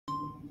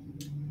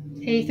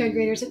Hey, third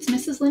graders, it's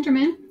Mrs.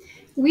 Linderman.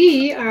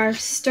 We are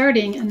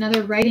starting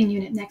another writing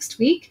unit next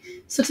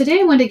week. So today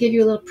I want to give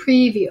you a little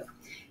preview.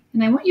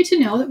 And I want you to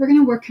know that we're going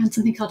to work on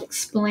something called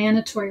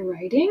explanatory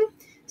writing.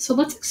 So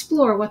let's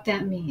explore what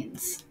that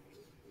means.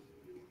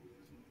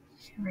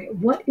 All right,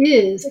 what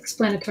is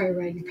explanatory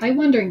writing? You're probably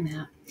wondering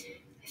that.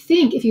 I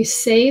think if you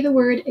say the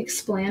word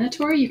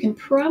explanatory, you can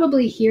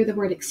probably hear the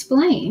word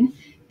explain,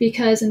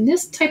 because in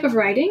this type of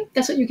writing,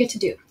 that's what you get to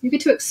do. You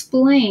get to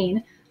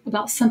explain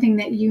about something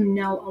that you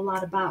know a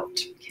lot about,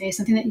 okay?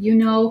 Something that you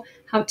know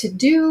how to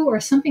do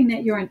or something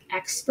that you're an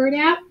expert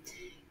at.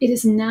 It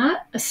is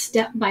not a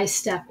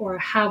step-by-step or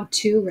a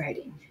how-to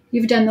writing.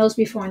 You've done those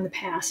before in the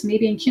past.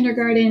 Maybe in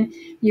kindergarten,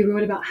 you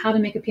wrote about how to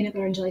make a peanut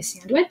butter and jelly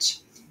sandwich.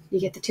 You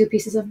get the 2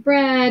 pieces of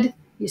bread,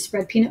 you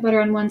spread peanut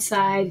butter on one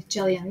side,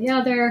 jelly on the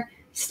other,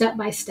 step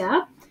by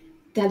step.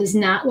 That is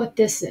not what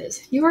this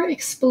is. You are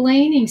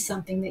explaining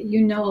something that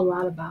you know a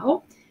lot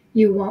about.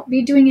 You won't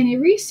be doing any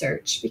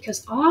research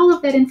because all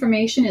of that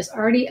information is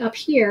already up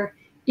here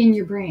in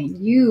your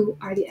brain. You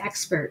are the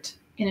expert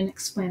in an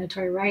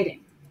explanatory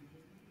writing.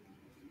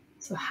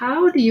 So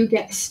how do you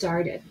get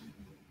started?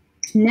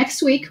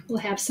 Next week, we'll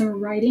have some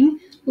writing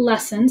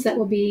lessons that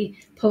will be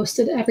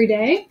posted every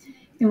day,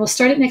 and we'll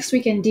start it next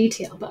week in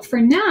detail. But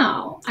for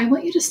now, I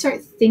want you to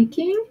start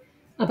thinking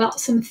about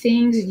some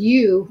things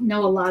you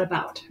know a lot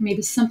about,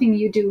 maybe something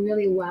you do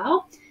really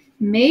well.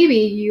 Maybe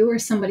you or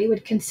somebody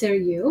would consider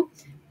you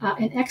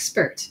an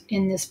expert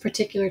in this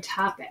particular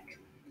topic.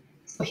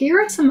 So here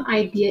are some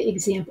idea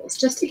examples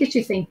just to get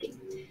you thinking.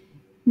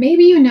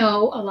 Maybe you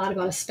know a lot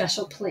about a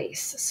special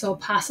place, so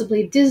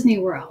possibly Disney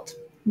World.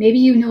 Maybe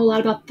you know a lot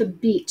about the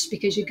beach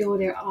because you go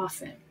there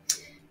often.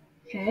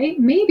 Okay,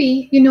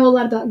 maybe you know a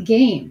lot about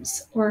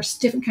games or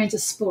different kinds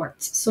of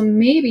sports. So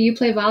maybe you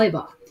play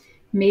volleyball.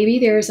 Maybe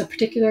there's a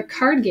particular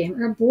card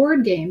game or a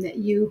board game that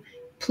you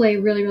play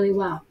really, really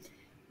well.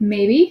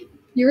 Maybe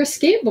you're a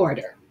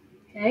skateboarder.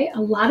 Okay,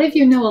 a lot of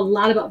you know a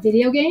lot about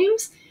video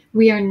games.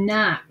 We are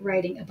not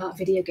writing about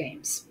video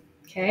games.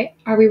 Okay,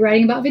 are we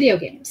writing about video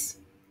games?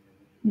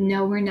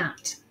 No, we're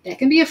not. That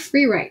can be a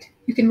free write.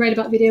 You can write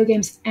about video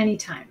games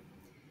anytime.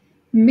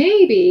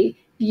 Maybe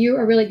you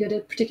are really good at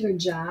a particular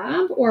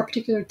job or a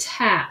particular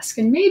task,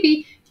 and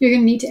maybe you're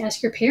going to need to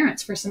ask your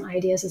parents for some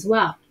ideas as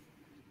well.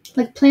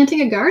 Like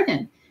planting a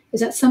garden. Is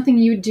that something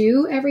you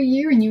do every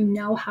year and you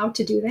know how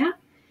to do that?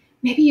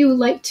 Maybe you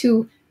like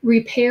to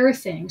repair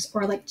things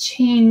or like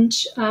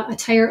change a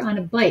tire on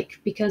a bike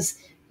because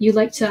you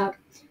like to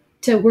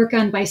work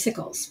on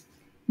bicycles.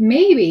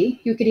 Maybe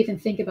you could even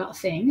think about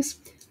things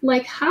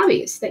like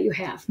hobbies that you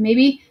have.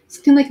 Maybe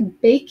something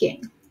like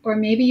baking, or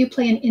maybe you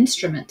play an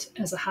instrument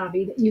as a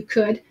hobby that you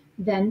could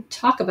then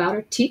talk about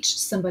or teach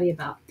somebody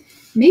about.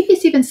 Maybe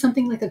it's even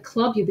something like a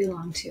club you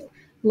belong to,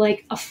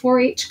 like a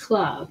 4-H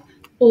club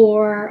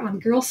or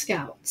Girl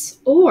Scouts,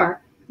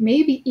 or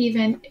maybe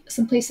even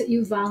some place that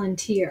you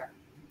volunteer.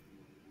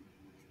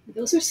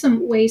 Those are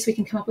some ways we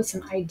can come up with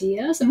some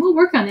ideas, and we'll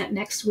work on that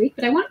next week,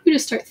 but I want you to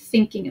start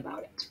thinking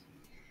about it.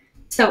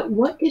 So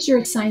what is your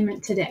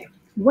assignment today?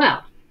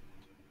 Well,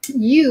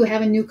 you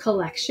have a new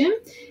collection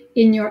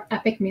in your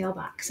EPIC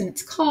mailbox, and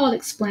it's called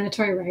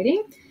Explanatory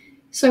Writing.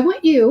 So I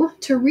want you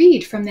to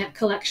read from that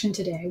collection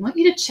today. I want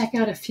you to check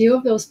out a few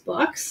of those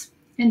books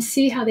and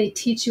see how they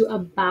teach you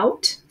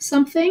about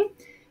something,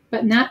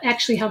 but not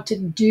actually how to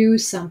do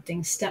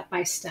something step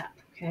by step.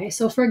 Okay,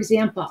 so for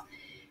example,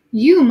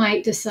 you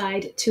might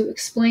decide to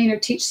explain or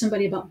teach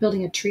somebody about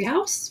building a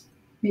treehouse.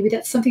 Maybe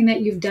that's something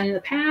that you've done in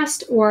the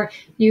past, or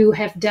you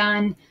have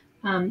done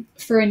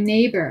for a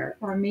neighbor,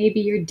 or maybe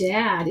your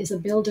dad is a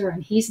builder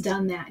and he's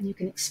done that, and you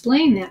can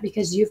explain that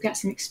because you've got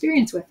some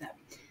experience with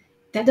it.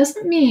 That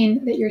doesn't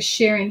mean that you're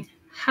sharing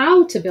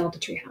how to build a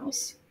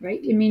treehouse,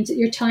 right? It means that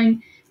you're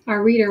telling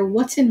our reader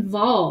what's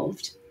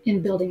involved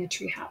in building a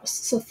treehouse.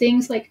 So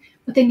things like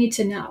what they need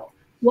to know,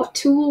 what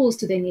tools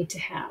do they need to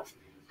have,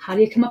 how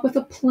do you come up with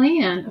a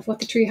plan of what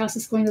the treehouse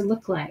is going to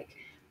look like,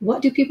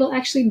 what do people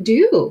actually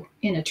do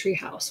in a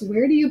treehouse,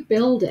 where do you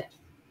build it,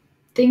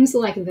 things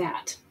like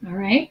that. All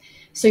right.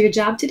 So your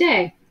job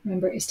today,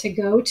 remember, is to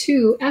go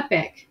to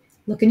EPIC,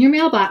 look in your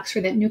mailbox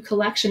for that new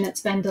collection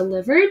that's been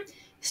delivered,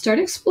 start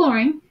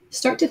exploring,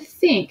 start to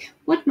think,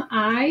 what am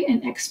I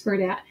an expert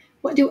at?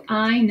 What do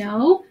I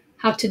know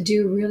how to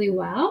do really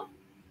well?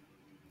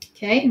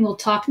 Okay, and we'll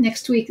talk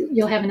next week.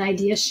 You'll have an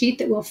idea sheet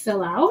that we'll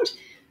fill out,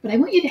 but I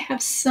want you to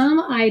have some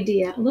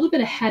idea a little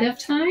bit ahead of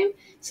time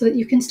so that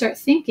you can start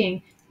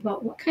thinking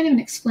about what kind of an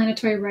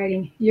explanatory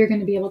writing you're going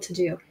to be able to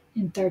do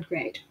in 3rd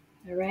grade.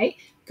 All right,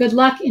 good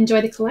luck,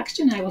 enjoy the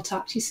collection, and I will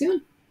talk to you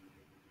soon.